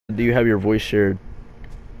Do you have your voice shared?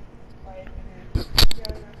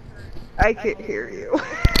 I can't hear you.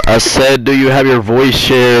 I said, do you have your voice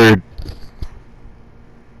shared?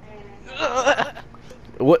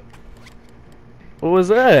 What? What was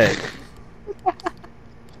that?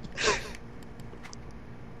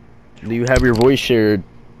 Do you have your voice shared?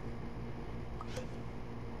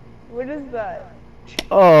 What is that?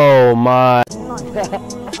 Oh my.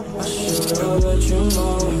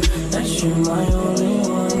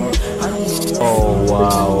 Oh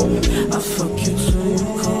wow.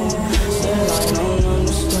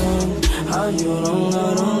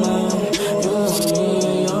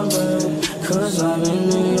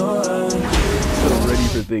 So ready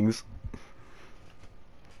for things.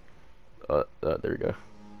 There we go.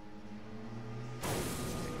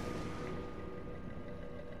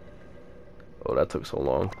 Oh, that took so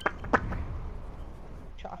long.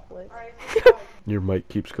 Chocolate. Your mic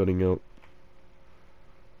keeps cutting out.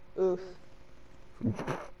 Oof. Why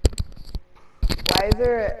is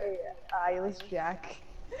there a eyeless Jack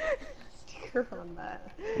sticker on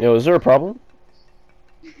that? Yo, is there a problem?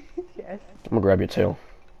 Yes. I'm gonna grab your tail.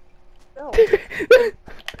 No.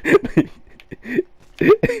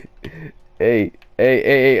 Hey,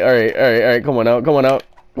 alright, come on out.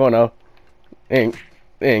 Ing.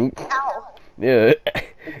 Ow. Yeah.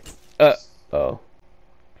 Oh.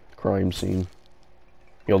 Crime scene.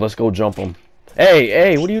 Yo, let's go jump him.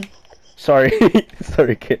 Hey, what are you... Sorry.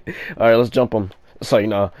 Sorry, kid. Alright, let's jump him. It's like,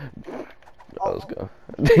 nah. Oh, let's go.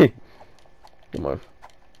 Come on.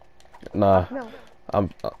 Nah. No.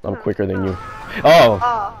 I'm quicker than you.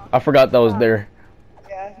 Oh! I forgot that was there.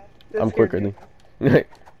 Yeah. I'm quicker than...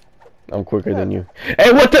 I'm quicker than you.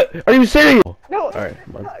 Hey, what the... Are you serious? No. Alright,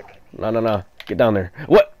 come on. No. Get down there.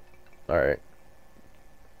 What? Alright.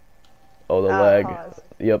 Oh, the lag. Pause.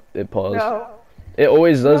 Yep, it paused. No. It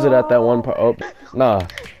always does it at that one part. Oh, nah.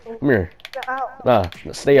 Come here. Nah.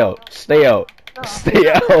 Stay out. Stay out. Stay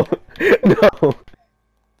out. No.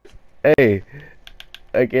 Hey.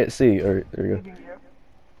 I can't see. Alright, there we go.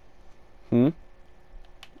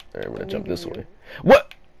 Alright, I'm gonna jump this way.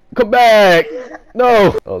 What? Come back!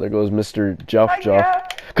 No! Oh, there goes Mr. Joff.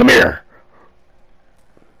 Come here!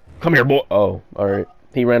 Come here, boy! Oh, alright.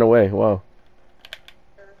 He ran away. Wow.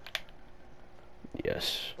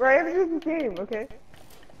 Yes. Right after the game, okay?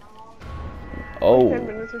 Oh. 10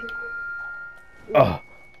 minutes or so.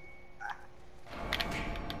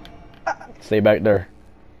 Stay back there.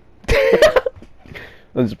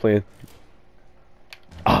 I'm just playing.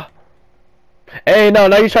 Ah. Hey, no,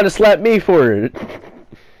 now you're trying to slap me for it.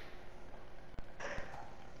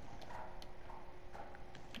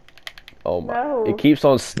 Oh my. No. It keeps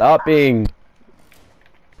on stopping.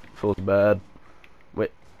 Feels bad.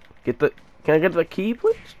 Wait. Can I get the key,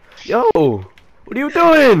 please? Yo. What are you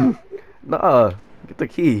doing? Nah. Get the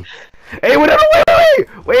key. Hey,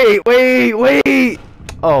 wait.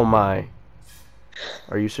 Oh my.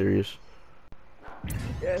 Are you serious?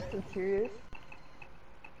 Yes, I'm serious.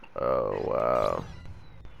 Oh wow.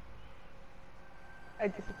 I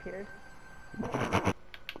disappeared.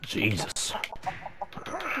 Jesus.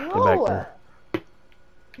 No! Get back there.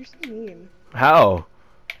 You're so mean. How?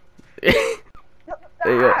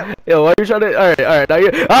 Yo, why are you trying to? Alright, now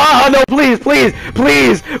you. Ah, no, please!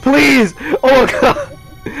 Oh my god!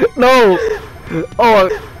 No! Oh!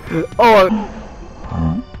 Come on!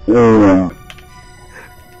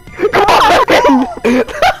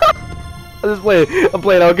 I'm just playing. I'm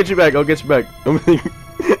playing. I'll get you back. Now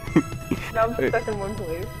I'm stuck in one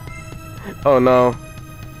place. Oh no!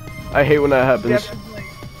 I hate when that happens. Yep. Oh my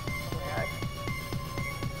god.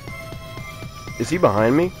 Is he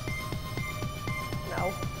behind me?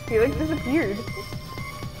 No. He like disappeared.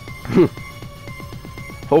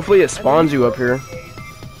 Hopefully it spawns you up here.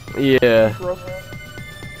 Yeah. Broke it.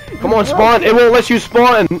 Come on, spawn! It won't let you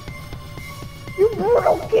spawn! You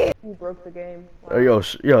broke it! You broke the game. Wow.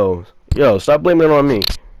 Yo, stop blaming it on me.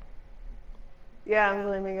 Yeah, I'm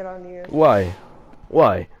blaming it on you. Why?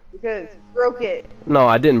 Because you broke it. No,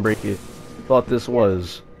 I didn't break it. Thought this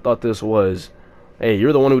was. Hey,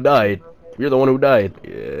 you're the one who died. Yeah.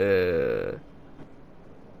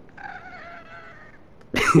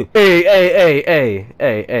 Hey,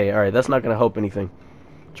 alright, that's not gonna help anything.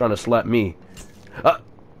 Trying to slap me.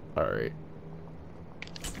 Alright.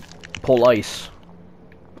 Police.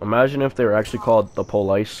 Imagine if they were actually called the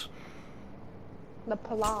police. The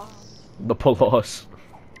Palas. The police.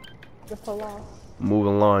 The Palas.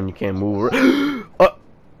 Moving along, you can't move.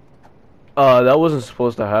 That wasn't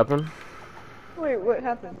supposed to happen. Wait, what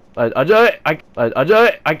happened?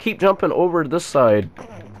 I keep jumping over this side.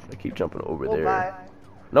 I keep jumping over there. Bye.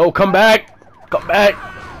 No, come back!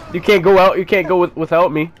 You can't go out. You can't go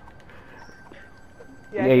without me.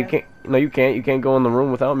 Yeah, Yeah, you can't. No, you can't. You can't go in the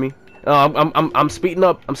room without me. I'm speeding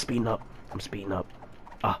up. I'm speeding up. I'm speeding up.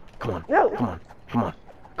 Ah, come on. No. Come on. Come on.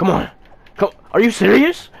 Come on. Come. Are you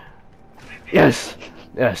serious? Yes.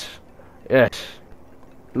 Yes. Yes.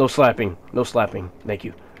 No slapping. No slapping. Thank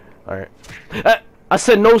you. All right. I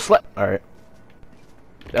said no slap. All right.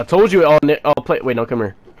 I told you I'll play. Wait, no, come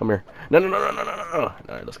here. Come here. No, no, no, no, no, no, no. All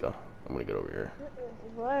right, let's go. I'm gonna get over here.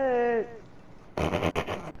 What?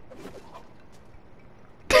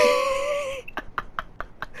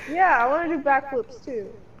 Yeah, I want to do backflips too.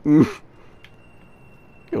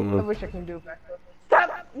 I wish I could do a backflip.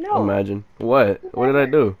 Stop! No! Imagine. What? What did I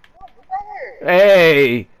do?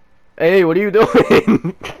 Hey! Hey, what are you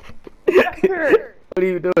doing? What are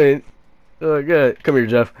you doing? Oh, good. Come here,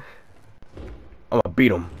 Jeff. I'm gonna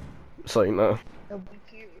beat him. It's like, no. I'll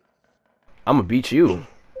beat you. I'm gonna beat you.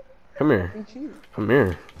 Come here. Beat you. Come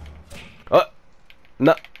here.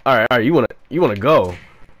 No. Alright, you wanna go.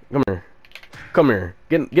 Come here. Come here.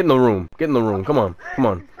 Get in the room. Get in the room. Come on. Come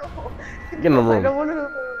on. Get in the room. I don't want to.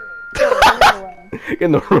 Get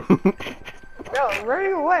in the room. No,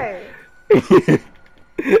 running away.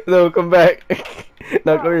 No, come back.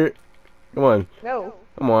 No, come here. Come on. No.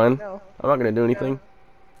 Come on. No. I'm not gonna do anything.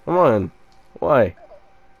 Come on. Why?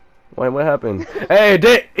 Why? What happened? Hey,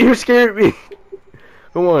 you scared me.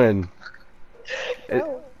 Come on.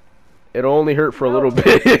 No. It only hurt for a little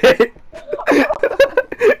bit.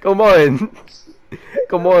 Come on.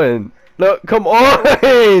 Come on. No, come on.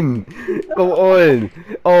 Come on.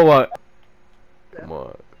 Oh my. Come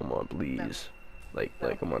on. Come on, please. Like,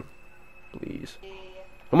 come on. Please.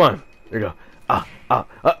 Come on. There you go.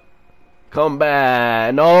 Come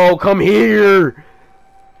back. No, come here.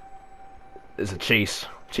 It's a chase.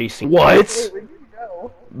 Chasing. What? Wait, where'd you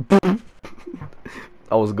go?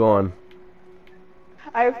 I was gone.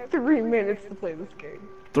 I have 3 minutes to play this game.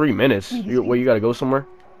 3 minutes? You gotta go somewhere?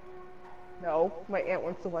 No, my aunt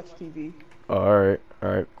wants to watch TV. Alright,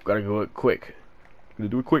 alright. Gotta go quick. Gotta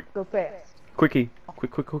do it quick. Go fast. Quickie.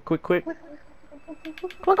 Quick. Come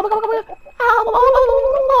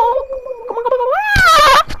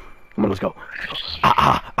Come on, let's go.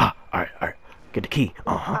 Alright. Get the key.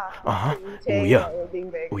 Oh yeah.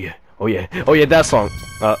 Oh yeah, that song.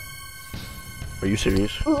 Are you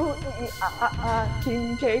serious?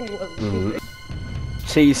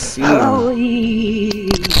 Chasing.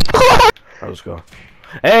 Alright, let's go.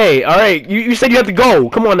 Hey, alright, you said you had to go.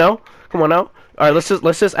 Come on now. Alright,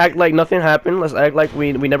 let's just act like nothing happened. Let's act like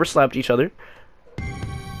we never slapped each other.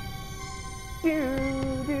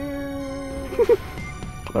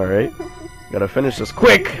 Alright. Gotta finish this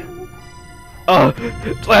quick!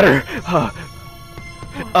 Splatter!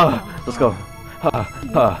 Let's go.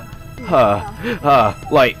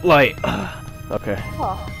 Light. Okay.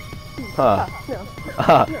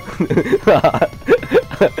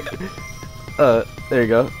 There you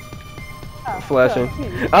go. Flashing.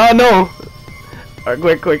 No!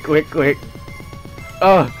 Alright, quick. Let's go.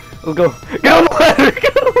 Get on the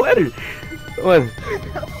ladder! Come on.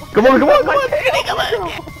 Come on.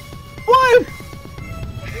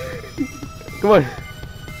 Come on.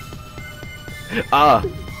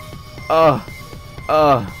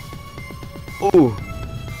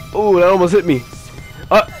 Ooh, that almost hit me.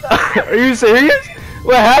 Are you serious?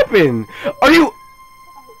 What happened?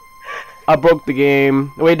 I broke the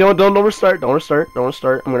game. Wait, don't restart. Don't restart. I'm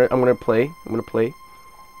gonna play.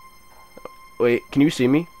 Wait, can you see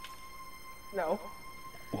me? No.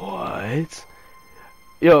 What?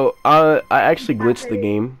 Yo, I actually glitched the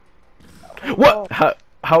game. What?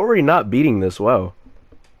 How are we not beating this? Wow.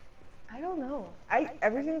 I don't know.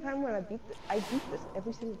 Every single time when I beat this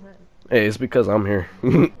every single time. Hey, it's because I'm here.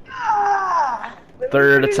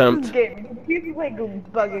 Third attempt. Keep like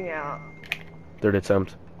bugging out. Third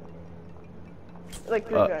attempt. Like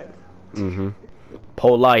 3 times.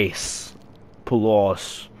 Police.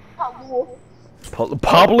 Pulos. Pablo.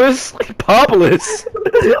 Poblis?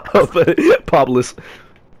 Poblis.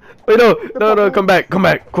 Wait, no, come back,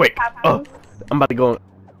 quick. Oh, I'm about to go.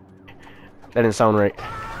 That didn't sound right.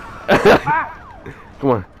 Come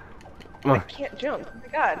on. I can't jump. Oh my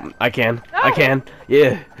god. I can. No. I can.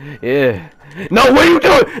 Yeah. No, what are you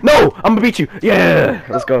doing? No, I'm gonna beat you. Yeah.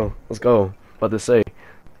 Let's go. About to say.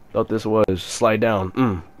 Thought this was slide down.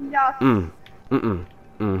 Open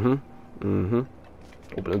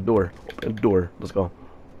the door. Let's go.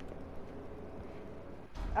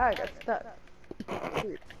 I got stuck.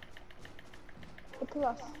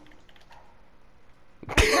 Plus.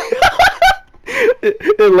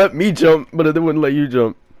 It let me jump, but it wouldn't let you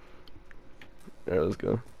jump. Alright, let's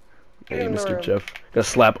go. Hey, Mr. Jeff. Gonna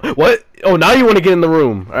slap. What? Oh, now you want to get in the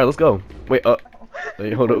room. All right, let's go. Wait,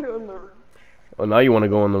 wait, hold up. Oh, now you want to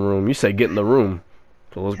go in the room. You said get in the room.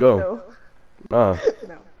 So let's go. No. Nah.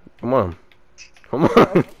 No. Come on. Come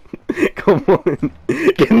on. Come on.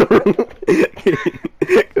 Get in the room.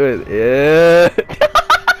 Good. Yeah.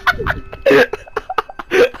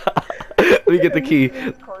 Let me get the key.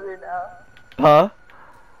 Huh?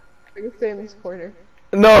 I can stay in this corner.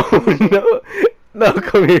 No, no, no,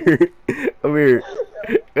 come here. Come here.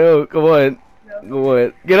 No, come on. No. Come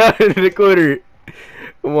on. Get out of the corner.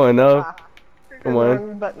 Come on now. Ah, Come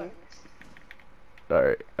on. button.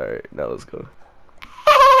 Alright, now let's go.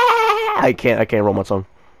 I can't roll my tongue.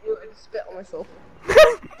 Ew, I just spit on myself.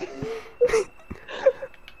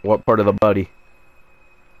 What part of the body?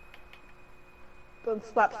 Go and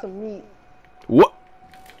slap some meat. What?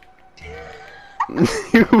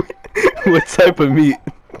 What type of meat?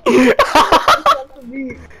 Slap some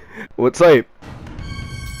meat. What type?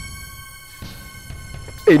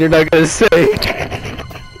 And you're not gonna say.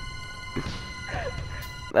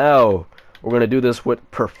 Now, we're gonna do this with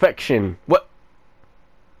perfection. What?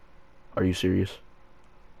 Are you serious?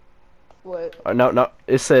 What? No,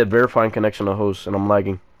 it said verifying connection to host, and I'm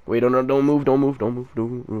lagging. Wait, don't move.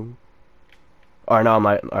 Alright, now I'm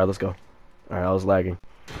like, alright, let's go. Alright, I was lagging.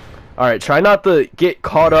 Alright, try not to get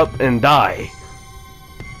caught up and die.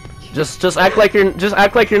 Just act like you're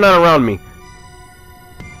not around me.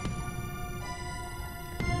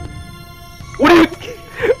 What are you?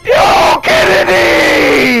 Yo,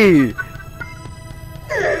 Kennedy!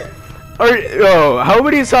 Yo, how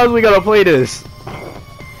many times we gotta play this?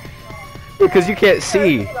 Because you can't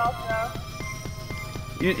see.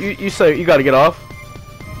 You say you gotta get off.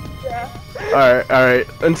 Yeah. Alright.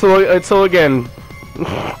 Until again. Oh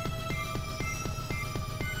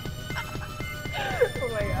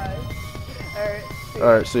my god. Alright. See ya.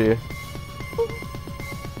 Alright, see ya.